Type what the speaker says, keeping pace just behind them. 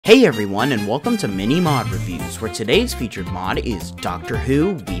Hey everyone, and welcome to Mini Mod Reviews, where today's featured mod is Doctor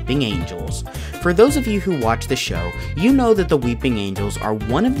Who Weeping Angels. For those of you who watch the show, you know that the Weeping Angels are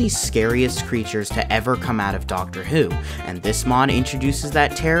one of the scariest creatures to ever come out of Doctor Who, and this mod introduces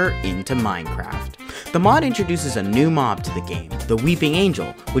that terror into Minecraft. The mod introduces a new mob to the game, the Weeping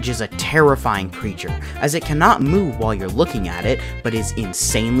Angel, which is a terrifying creature, as it cannot move while you're looking at it, but is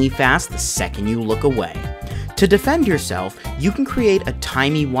insanely fast the second you look away. To defend yourself, you can create a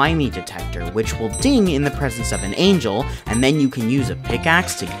timey-wimey detector which will ding in the presence of an angel, and then you can use a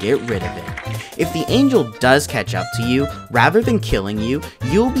pickaxe to get rid of it. If the angel does catch up to you, rather than killing you,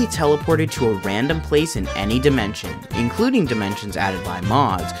 you'll be teleported to a random place in any dimension, including dimensions added by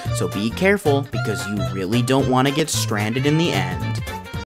mods, so be careful because you really don't want to get stranded in the end.